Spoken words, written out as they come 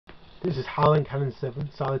This is Howling Cannon 7.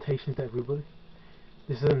 Salutations to everybody.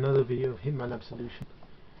 This is another video of Hitman Absolution.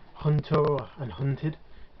 Hunter and Hunted,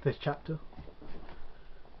 this chapter.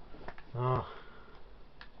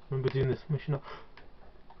 Remember doing this mission?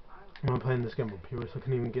 I'm playing this game on Pure, so I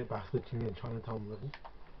couldn't even get past the Jing Chinatown level.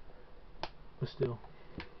 But still,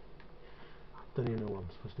 don't even know where I'm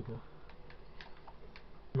supposed to go.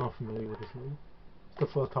 Not familiar with this level. It's the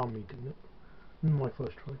first time me doing it. This is my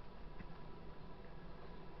first try.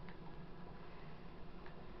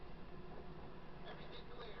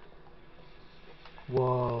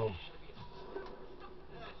 Whoa.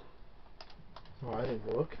 Alright, it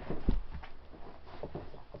didn't work.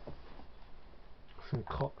 Some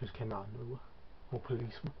cop just came out of nowhere. Or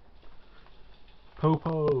policeman.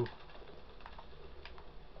 Popo!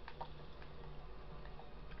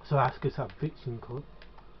 So ask us that fiction club.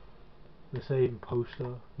 The same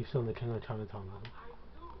poster you saw in the King of Chinatown level.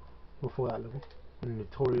 Before that level. When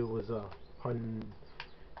Victoria was hiding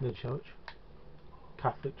in the church.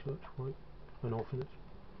 Catholic church, right? An orphanage.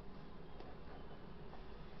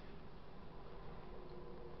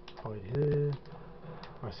 Hide here.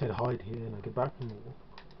 I said hide here and I get back from the wall.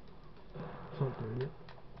 It's not doing it.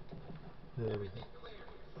 There we go.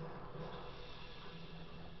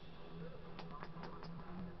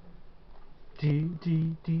 D.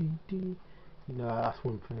 You know, that's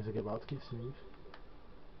one thing as I get about to get serious.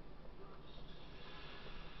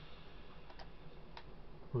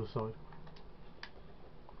 Other side.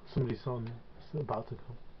 Somebody's on. It's about to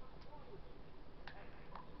come.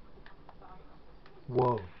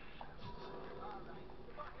 Whoa.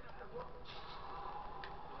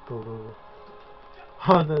 Go.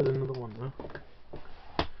 Oh, there's another one now.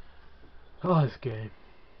 Oh, this game.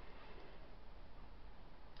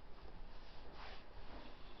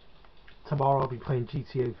 Tomorrow I'll be playing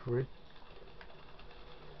GTA 3.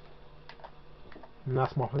 And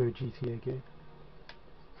that's my favorite GTA game.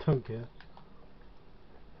 Don't care.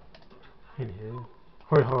 In here.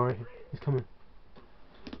 Hurry. He's coming.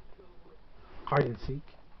 Hide and seek.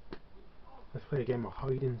 Let's play a game of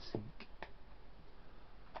hide and seek.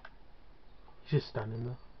 He's just standing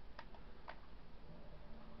there.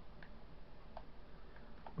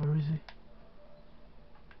 Where is he?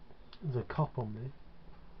 There's a cop on me.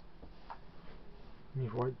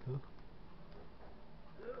 He's right there.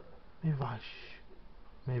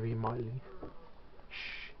 Maybe he might leave.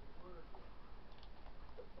 Shh.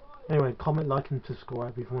 Anyway, comment, like and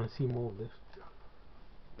subscribe if you want to see more of this.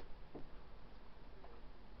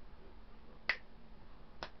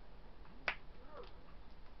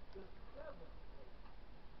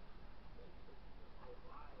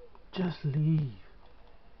 Just leave.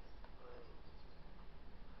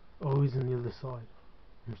 Oh, he's on the other side.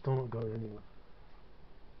 I'm still not going anywhere.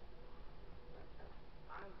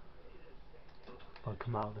 I'll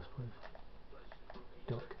come out of this place.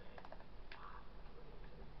 Duck.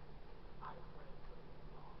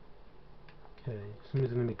 Okay,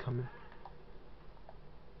 somebody's gonna be coming.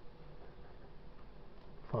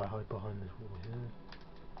 If I hide behind this wall here.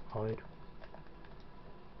 Hide.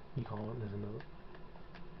 You can't, there's another.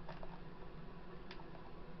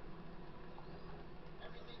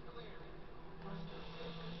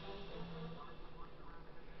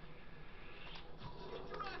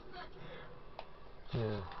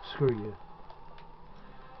 Yeah, screw you.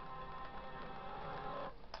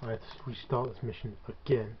 I have to restart this mission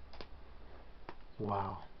again.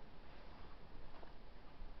 Wow.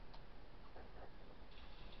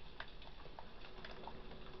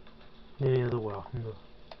 Any other way I can go.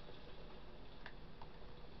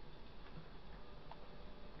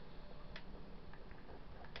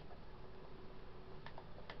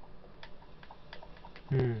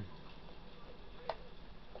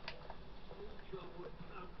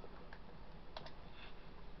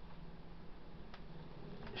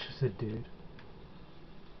 It's just a dude.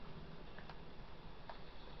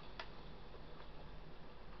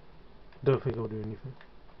 Don't think I'll do anything.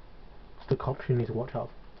 It's the cops you need to watch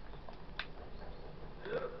out.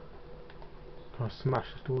 Can I smash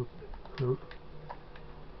this door? Nope.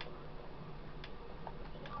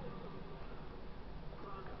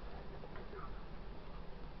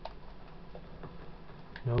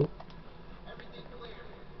 Nope.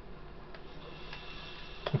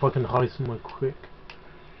 If I can hide somewhere quick.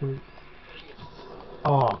 Wait.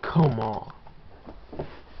 Oh, come on.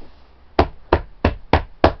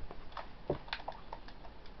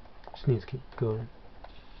 Just need to keep going.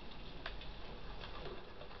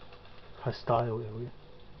 Hostile area.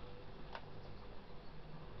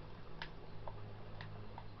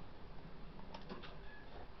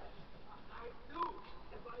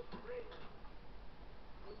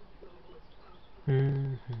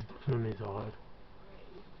 No need to hide.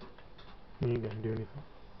 You ain't gonna do anything.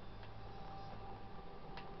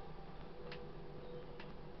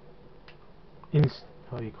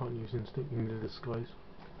 Oh, you can't use instinct, you need a disguise.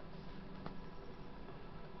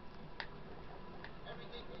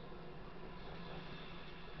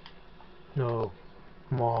 No.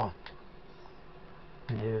 Come on.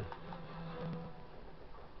 Yeah.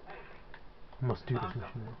 I must do this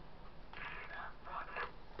mission now.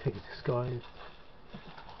 Take a disguise.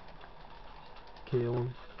 Kill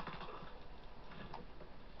him.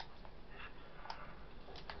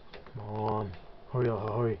 Come on. Hurry up,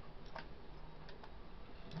 hurry.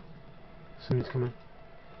 Someone's coming.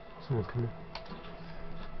 Someone's coming.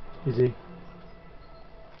 Is he?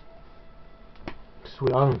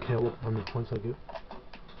 Sweet, I don't care how many points I get.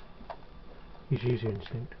 You should use your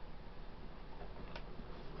instinct.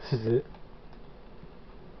 This is it.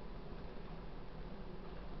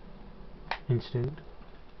 Instinct.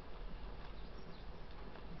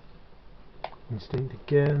 Instinct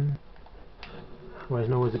again. There's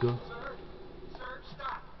nowhere to go.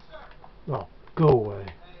 Oh, go away.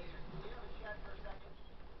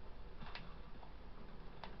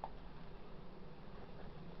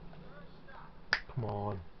 Come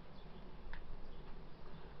on.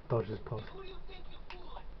 Dodge this post.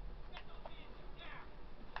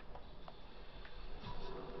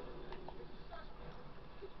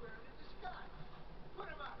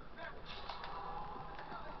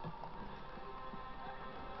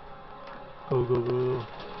 Go, go, go.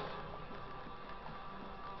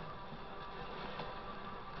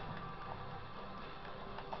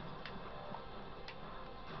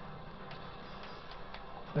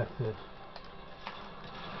 That's it.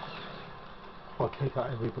 If I take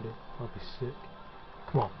out everybody, I'll be sick.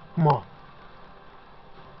 Come on, come on.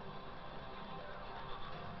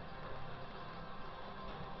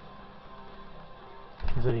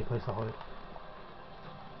 There's any place to hide.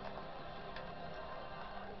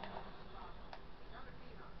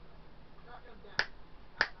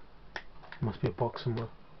 Must be a box somewhere.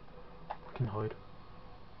 I can hide.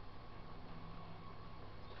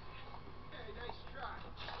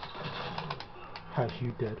 How's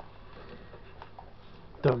you dead?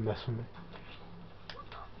 Don't mess with me.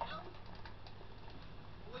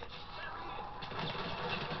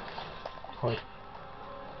 Hide.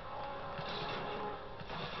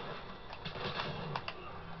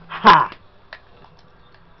 Ha!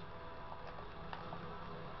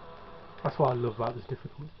 That's what I love about this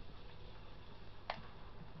difficulty.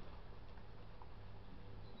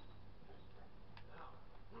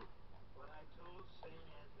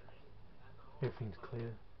 Everything's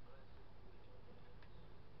clear.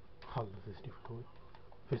 I love this difficulty.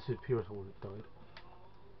 If it's the purest, I would have died.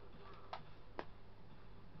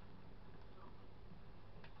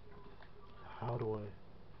 How do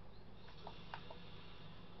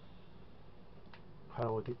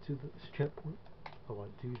I get to this checkpoint? How do I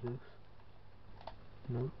do this?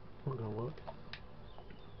 No, not gonna work.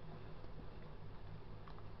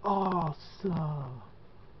 Oh, sir.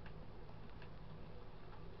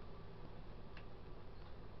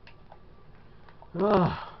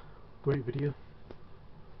 Ah, great video.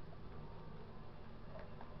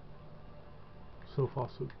 So far,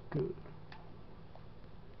 so good.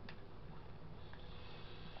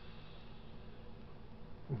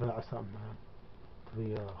 But that's that man.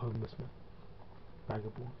 The homeless man.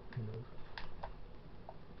 Vagabond, who knows.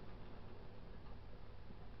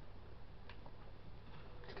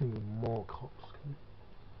 There's gonna be more cops.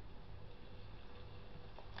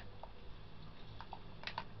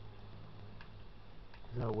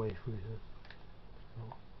 Is there a way through here?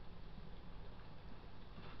 No.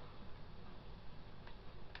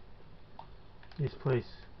 This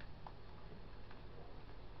place.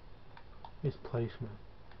 This place, man.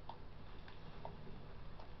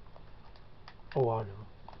 Oh, I know.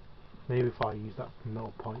 Maybe if I use that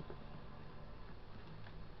metal pipe,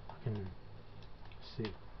 I can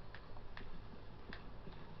see.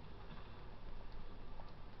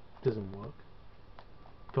 Doesn't work.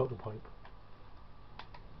 Drop the pipe.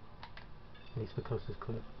 At least the coast is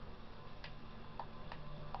clear.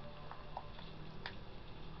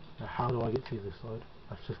 Now how do I get to the other side?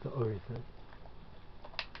 That's just the only thing.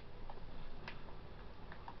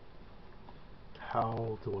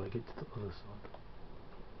 How do I get to the other side?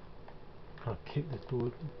 Can I kick this door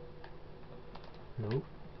open? Nope.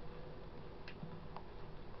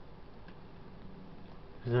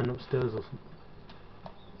 Is there an upstairs or something?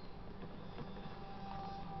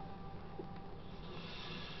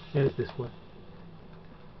 Yeah, it's this way.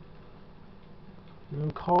 No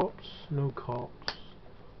cops, no cops.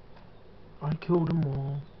 I killed them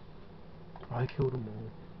all. I killed them all.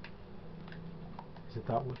 Is it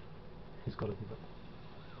that way? He's got to be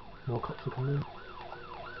that. More cops are coming in.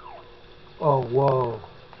 Oh, whoa.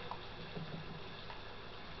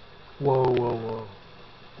 Whoa, whoa, whoa.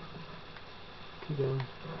 Keep going.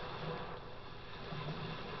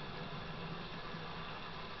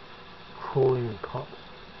 Crawling cops.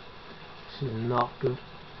 This is not good.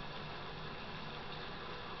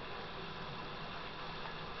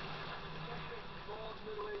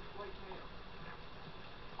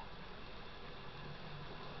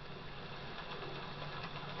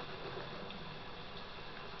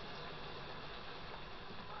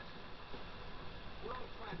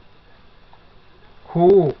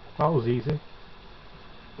 Cool, that was easy.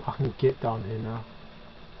 I can get down here now.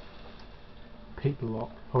 Pick the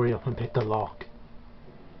lock. Hurry up and pick the lock.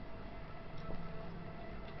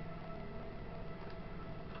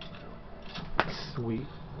 Sweet.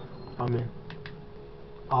 I'm in.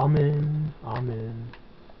 I'm in. I'm in.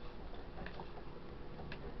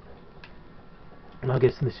 And I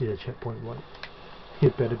guess this is a checkpoint, right?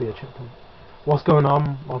 It better be a checkpoint. What's going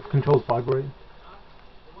on? My controls vibrating.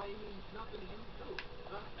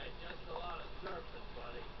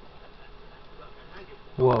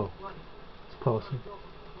 Whoa. It's person.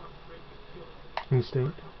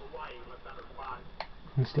 Instinct.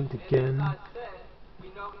 Instinct again.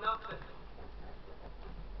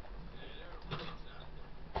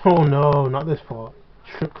 Oh no, not this part.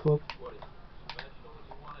 Strip club.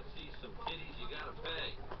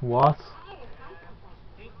 What?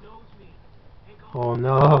 Oh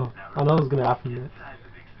no, I know what's gonna happen next.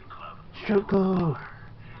 Strip club.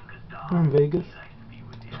 We're in Vegas.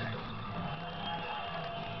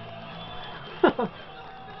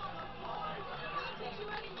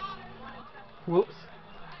 Whoops.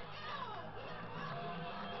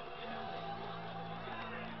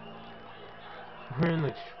 We're in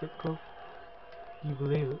like strip club. Can you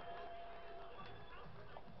believe it?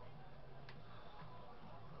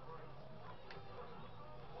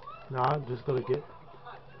 Nah, just gotta get.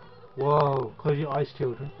 Whoa, close your eyes,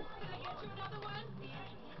 children.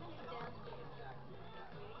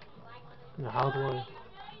 Now how do I?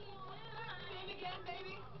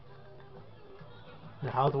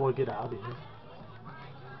 Now how do I get out of here?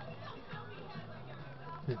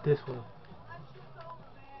 Is this way?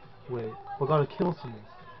 Wait, we gotta kill someone.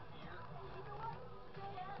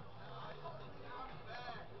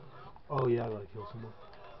 Oh yeah, I gotta kill someone.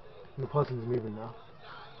 And the person's moving now.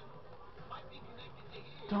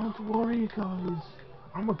 Don't worry, guys.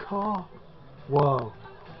 I'm a cop. Whoa.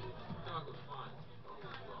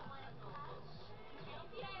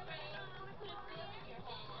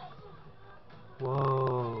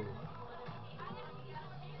 Whoa.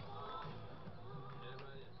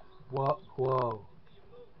 What? Whoa.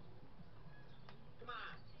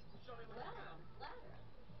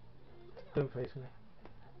 Don't face me.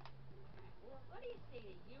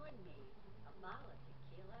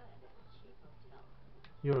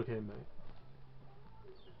 You're okay, mate.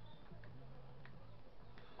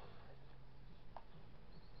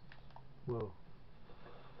 Whoa.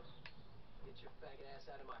 Get your faggot ass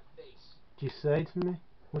out of my face. What'd you say to me?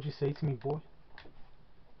 What'd you say to me, boy?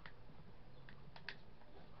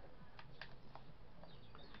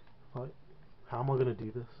 Right. How am I gonna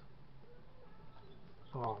do this?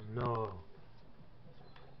 Oh no.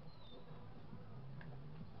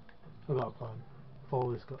 I got a plan.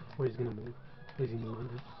 Follow this guy. Where's he gonna move? Where's he moving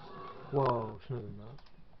to? Whoa, shouldn't have done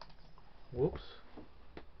that. Whoops.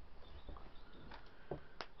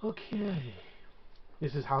 Okay.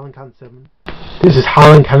 This is Howling Cannon 7. This is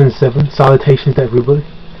Howling Cannon 7. Salutations to everybody.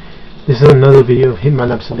 This is another video of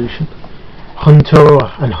Hitman Absolution. Hunter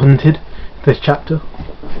and Hunted. This chapter.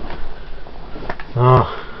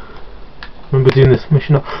 Remember doing this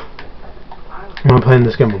mission? I'm playing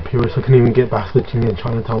this game on Purist. I couldn't even get back to the Jing and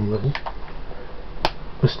Chinatown level.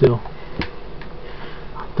 But still,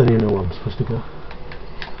 don't even know where I'm supposed to go.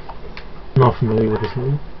 I'm not familiar with this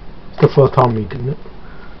level. It's the first time me doing it.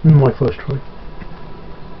 This is my first try.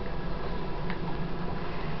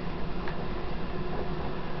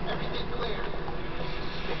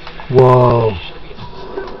 Whoa.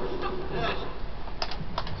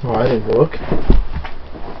 Oh, that didn't work.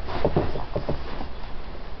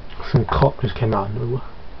 Some cop just came out of nowhere.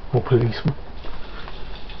 Or policeman.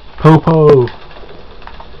 Popo!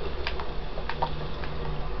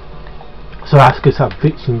 So that's because that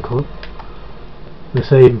Fiction Club. The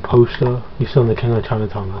same poster you saw on the King of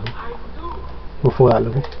Chinatown level. Before that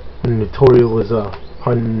level. And Victoria was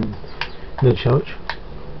hiding in the church.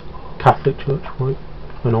 Catholic church, right?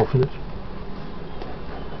 An orphanage.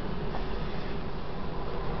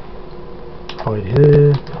 Hide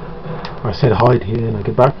here. I said hide here and I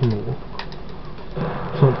get back from the wall.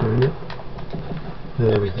 It's not doing it.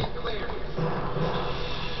 There we go.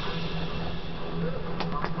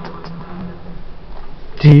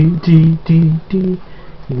 D.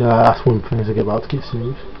 You know, that's one thing as I get about to get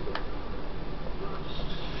serious.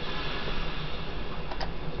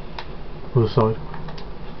 Other side.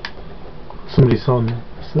 Somebody's on.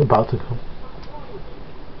 It's about to come.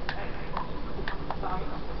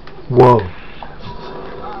 Whoa.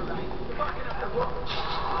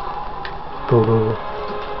 Go.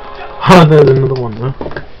 Oh, there's another one there.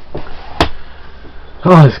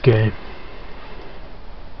 Oh, this game.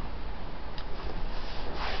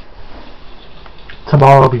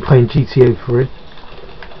 Tomorrow I'll be playing GTA 3.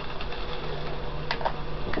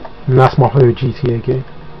 And that's my favourite GTA game.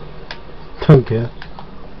 Don't care.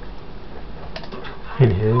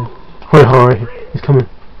 In here. Hurry, he's coming.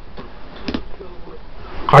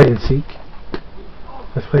 Hide and seek.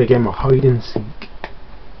 Let's play a game of hide and seek.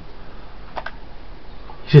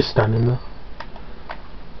 He's just standing there.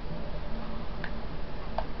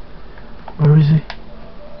 Where is he?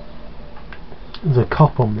 There's a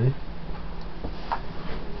cop on me.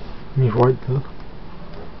 And he's right there.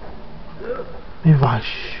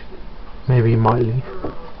 Maybe he might leave.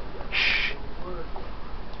 Shh.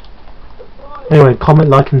 Anyway, comment,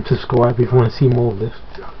 like and subscribe if you want to see more of this.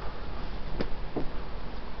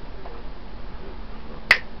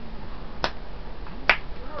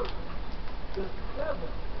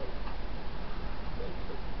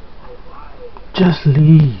 Just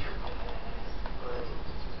leave.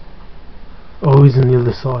 Oh, he's on the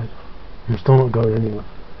other side. I'm still not going anywhere.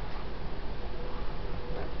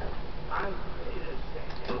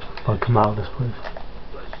 I'll come out of this place.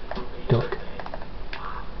 Duck.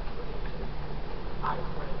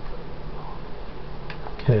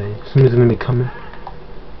 Okay, somebody's gonna be coming.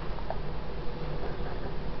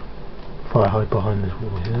 If I hide behind this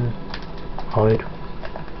wall here. Hide.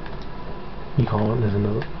 You can't, there's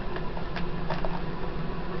another.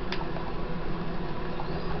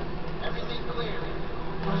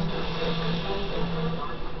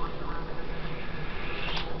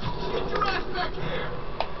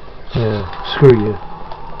 Yeah, screw you.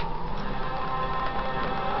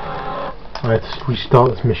 I had to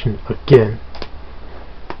restart this mission again.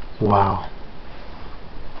 Wow.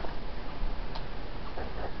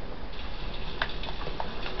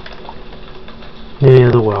 Any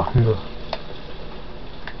other way I can go.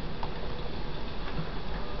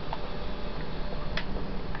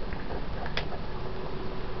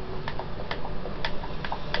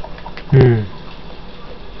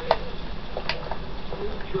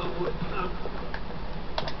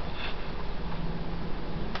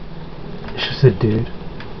 It's just a dude.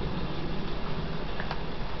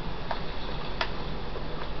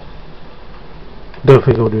 Don't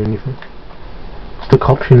think I'll do anything. It's the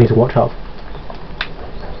cops you need to watch out.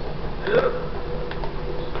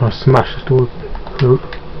 Can I smash this door? Nope.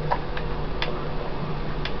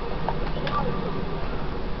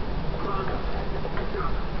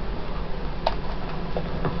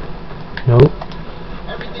 Nope.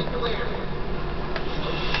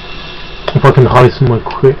 If I can hide somewhere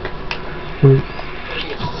quick.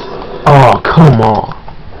 Oh, come on.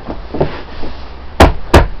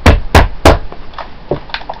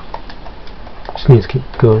 Just need to keep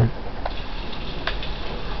going.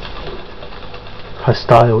 High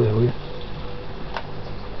style area.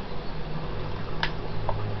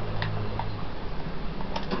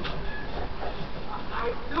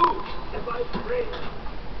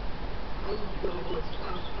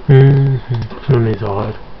 No need to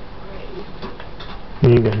hide. You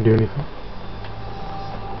ain't gonna do anything.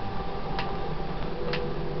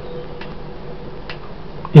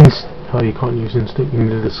 Oh, you can't use instinct, you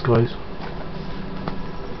need a disguise.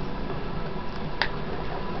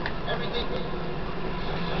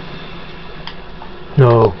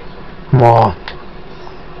 No, come on.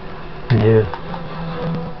 In here.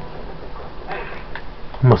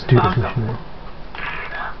 I must do this mission now.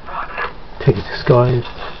 Take a disguise.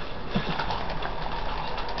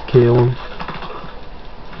 Kill him.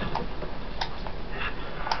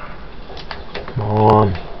 Come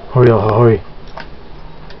on. Hurry up, hurry.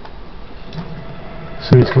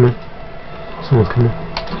 Somebody's coming. Someone's coming.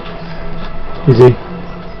 Is he?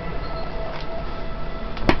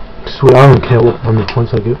 Sweet, I don't care what how many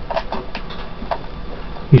points I get.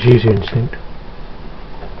 You should use your instinct.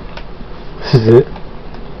 This is it.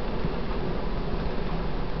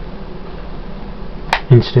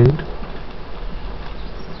 Instinct.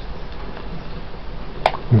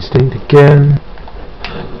 Instinct again.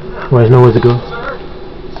 Well, there's nowhere to go.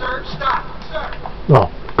 Sir, stop, sir. Oh,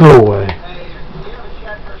 go away. Hey, can we have a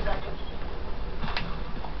chat for a second?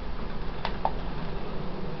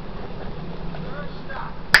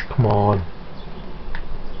 Come on.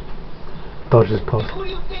 Dodge this post. Who do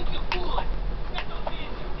you think you're fooling? Get those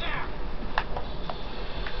hands down.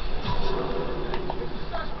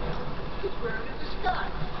 Suspect. He's wearing a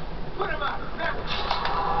disguise. Put him out. Remember.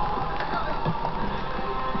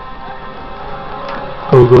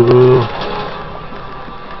 Go, go, go.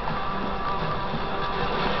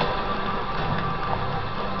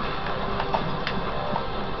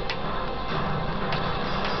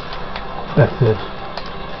 F this.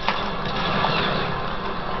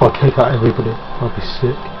 If I take out everybody, I'll be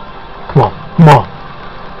sick. Come on, come on!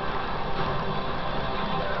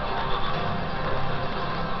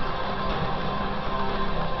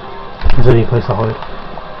 There's only a place to hide.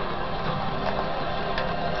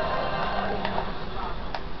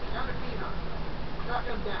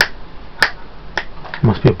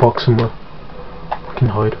 Must be a box somewhere. I can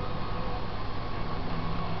hide.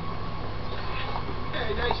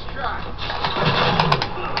 Hey, nice try.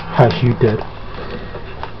 How's you dead?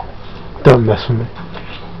 Don't mess with me.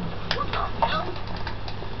 What the hell?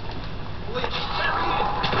 Wait,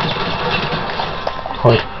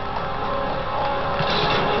 Hide.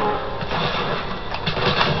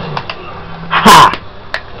 Ha!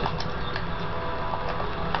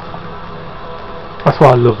 That's what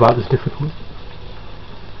I love about this difficulty.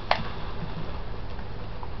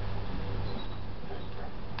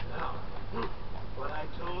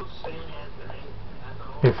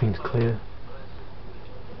 Everything's clear.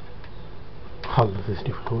 I love this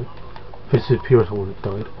difficulty. If this is pure, I would have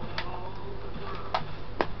died.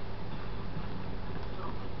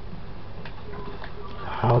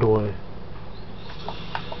 How do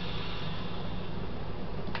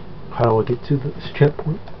I get to this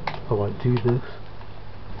checkpoint? Oh, I do this.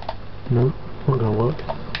 No, not gonna work.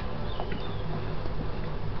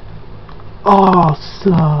 Oh,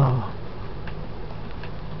 sir.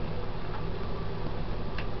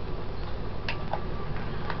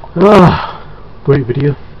 Ah, great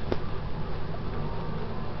video.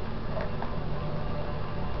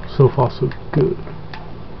 So far so good.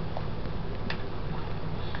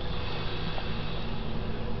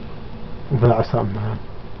 But that's that man.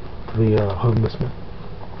 The homeless man.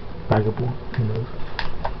 Vagabond, who knows.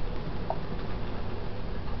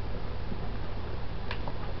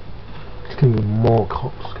 There's gonna be more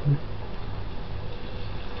cops coming.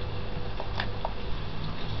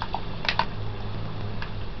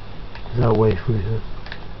 Is there a way through here?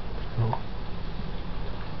 No.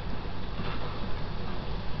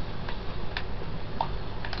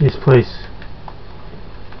 This place,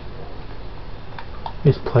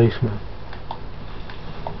 man.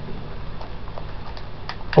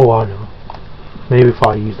 Oh, I know. Maybe if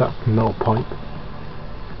I use that metal pipe,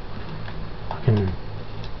 I can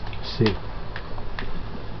see.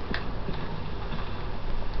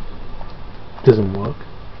 Doesn't work.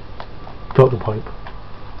 Drop the pipe.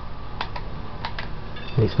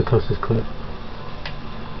 At least the coast is clear.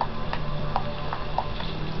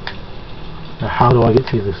 Now how do I get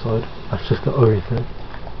to the other side? That's just the only thing.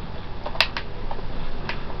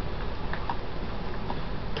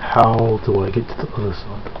 How do I get to the other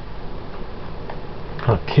side? Can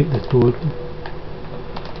I kick this door open?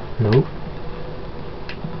 Nope.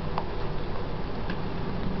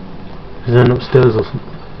 Is that upstairs or something?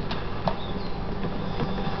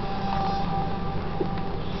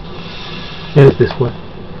 Yeah, it's this way.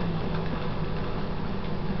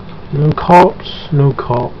 No cops, no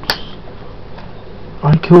cops.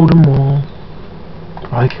 I killed them all.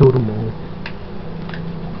 I killed them all.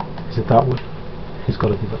 Is it that way? He's got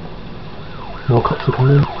to be that. More cops are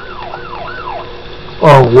coming in.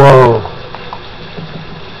 Oh, whoa.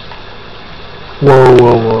 Whoa,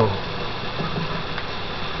 whoa, whoa.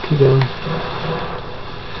 Keep going.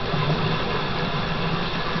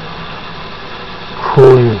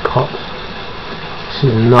 Crawling cops. This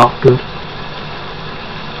is not good.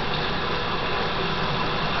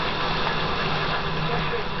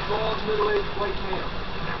 Middle-aged white male.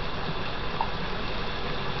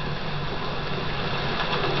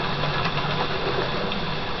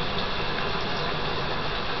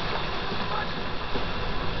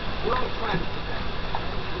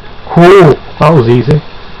 Whoa, that was easy.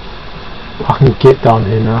 I can get down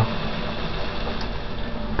here now.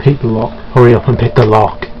 Pick the lock. Hurry up and pick the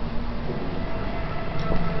lock.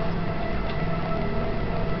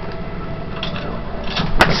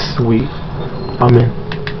 Sweet. I'm in.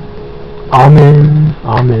 I'm in.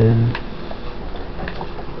 I'm in.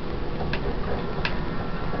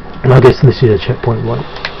 And I guess this is a checkpoint, right?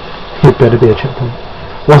 It better be a checkpoint.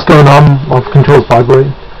 What's going on? My control's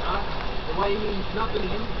vibrating. Why you mean nothing you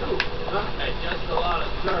do? Just a lot of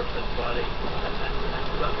surface, buddy.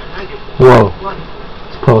 Whoa.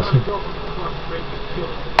 Person.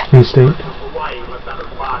 Instinct.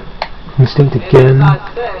 Instinct again.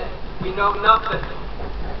 We know nothing.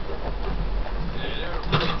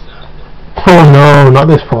 Oh no, not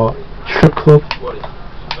this part. Strip club. What is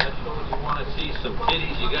special? You want to see some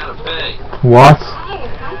titties, you gotta pay. What?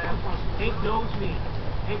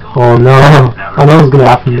 Oh no, I know what's gonna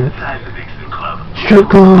happen next. Strip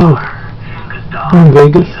club. In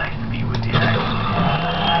Vegas.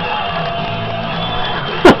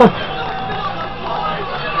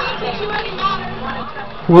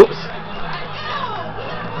 Whoops.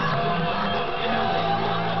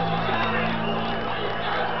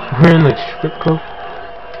 We're in like strip club.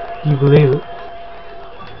 Do you believe it?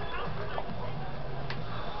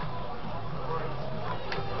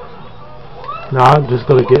 Nah, just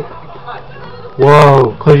gotta get.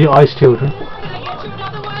 Whoa! Close your eyes, children.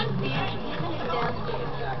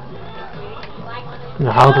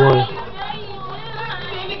 Now how do I?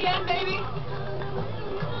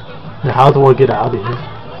 Now how do I get out of here?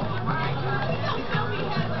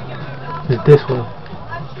 Is this way?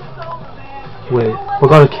 Wait, we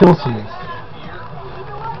gotta kill someone.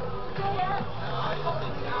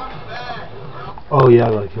 Oh yeah, I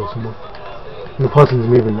gotta kill someone. And the person's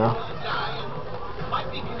moving now.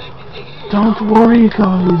 Don't worry,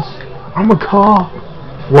 guys. I'm a car.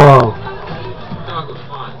 Whoa.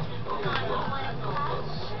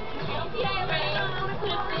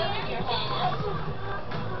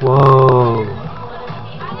 Whoa.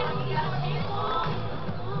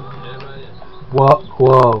 What?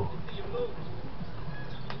 Whoa.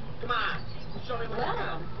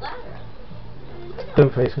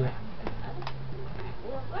 Don't face me.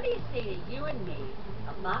 Well, what do you say to you and me?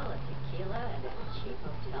 A bottle of tequila and a cheap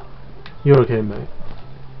hotel. You're okay, mate.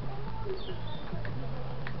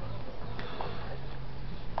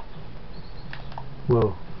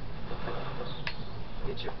 Whoa.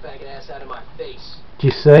 Get your faggot ass out of my face. What'd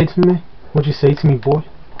you say to me? What'd you say to me, boy?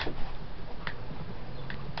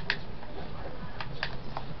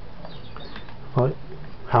 Right.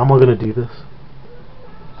 How am I gonna do this?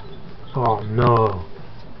 Oh no.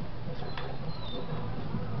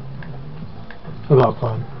 I got a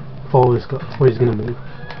plan. Follow this guy. Where's he gonna move?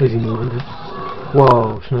 Where's he moving to?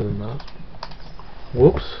 Whoa, shouldn't have done that.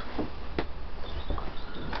 Whoops.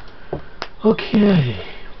 Okay.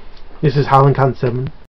 This is Howling Can 7.